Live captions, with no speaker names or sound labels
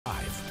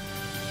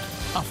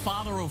A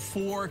father of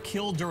 4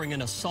 killed during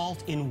an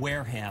assault in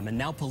Wareham, and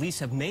now police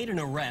have made an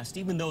arrest,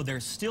 even though they're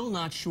still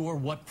not sure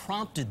what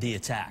prompted the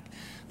attack.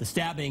 The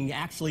stabbing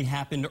actually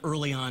happened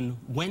early on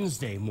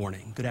Wednesday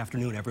morning. Good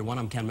afternoon, everyone.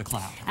 I'm Ken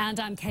McLeod. And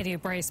I'm Katie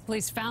Brace.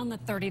 Police found the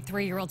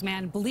 33-year-old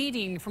man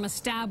bleeding from a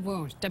stab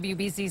wound.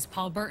 WBZ's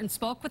Paul Burton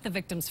spoke with the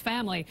victim's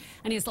family,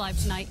 and he's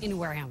live tonight in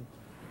Wareham.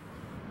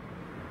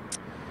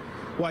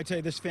 Well, I tell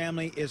you, this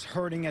family is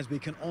hurting as we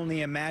can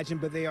only imagine,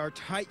 but they are a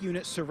tight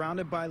unit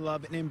surrounded by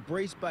love and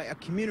embraced by a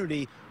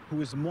community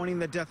who is mourning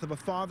the death of a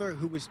father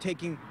who was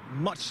taken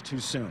much too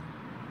soon.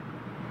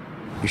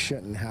 You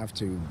shouldn't have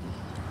to,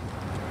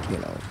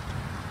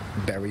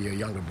 bury your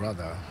younger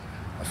brother.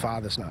 A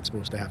father's not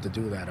supposed to have to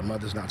do that. A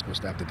mother's not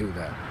supposed to have to do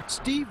that.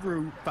 Steve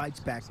Rue fights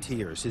back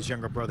tears. His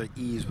younger brother,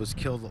 Yves, was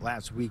killed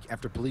last week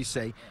after police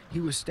say he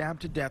was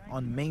stabbed to death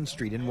on Main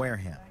Street in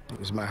Wareham. It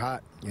was my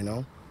heart,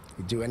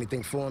 He'd do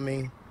anything for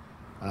me,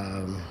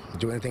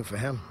 do anything for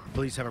him.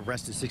 Police have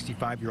arrested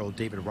 65-year-old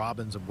David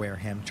Robbins of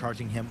Wareham,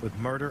 charging him with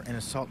murder and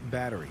assault and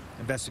battery.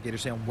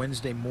 Investigators say on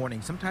Wednesday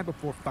morning, sometime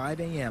before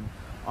 5 a.m.,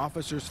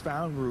 officers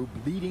found Rue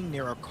bleeding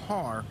near a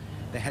car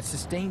that had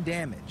sustained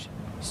damage.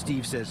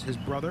 Steve says his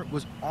brother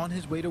was on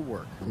his way to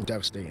work.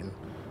 Devastating.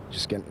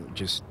 Just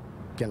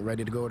getting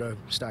ready to go to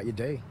start your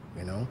day,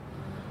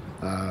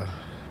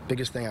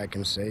 Biggest thing I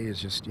can say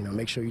is just,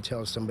 make sure you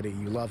tell somebody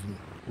you love them.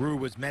 Rue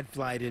was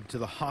med-flighted to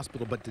the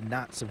hospital but did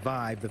not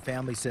survive. The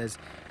family says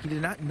he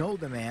did not know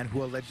the man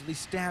who allegedly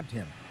stabbed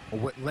him or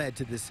what led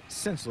to this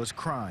senseless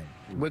crime.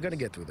 We're going to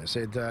get through this.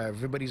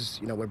 Everybody's,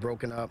 we're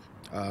broken up,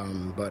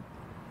 but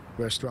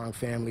we're a strong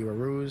family. We're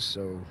Rues,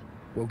 so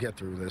we'll get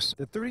through this.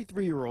 The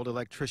 33-year-old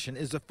electrician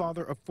is the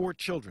father of 4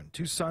 children,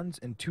 2 sons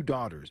and 2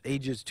 daughters,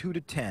 ages 2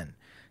 to 10.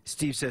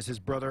 Steve says his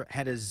brother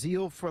had a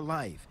zeal for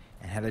life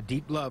and had a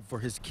deep love for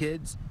his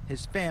kids,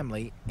 his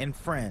family, and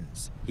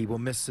friends. He will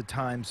miss the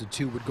times the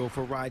two would go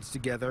for rides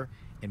together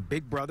in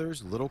Big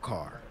Brother's little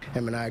car.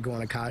 Him and I go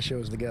on car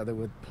shows together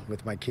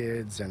with my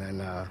kids, and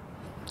then I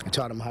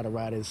taught him how to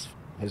ride his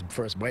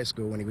first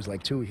bicycle when he was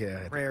like 2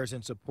 here. Prayers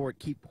and support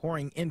keep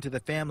pouring into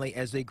the family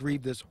as they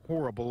grieve this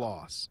horrible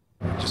loss.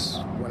 Just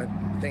want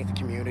to thank the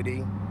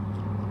community.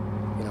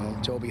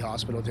 Toby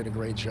Hospital did a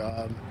great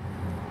job.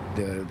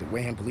 The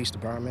Wareham Police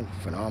Department,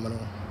 phenomenal.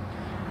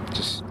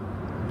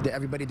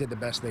 Everybody did the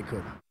best they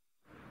could.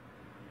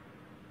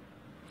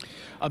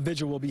 A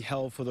vigil will be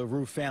held for the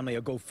Rue family.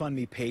 A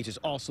GoFundMe page has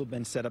also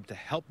been set up to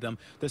help them.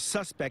 The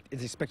suspect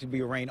is expected to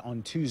be arraigned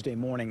on Tuesday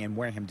morning in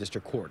Wareham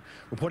District Court.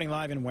 Reporting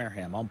live in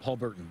Wareham, I'm Paul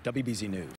Burton, WBZ News.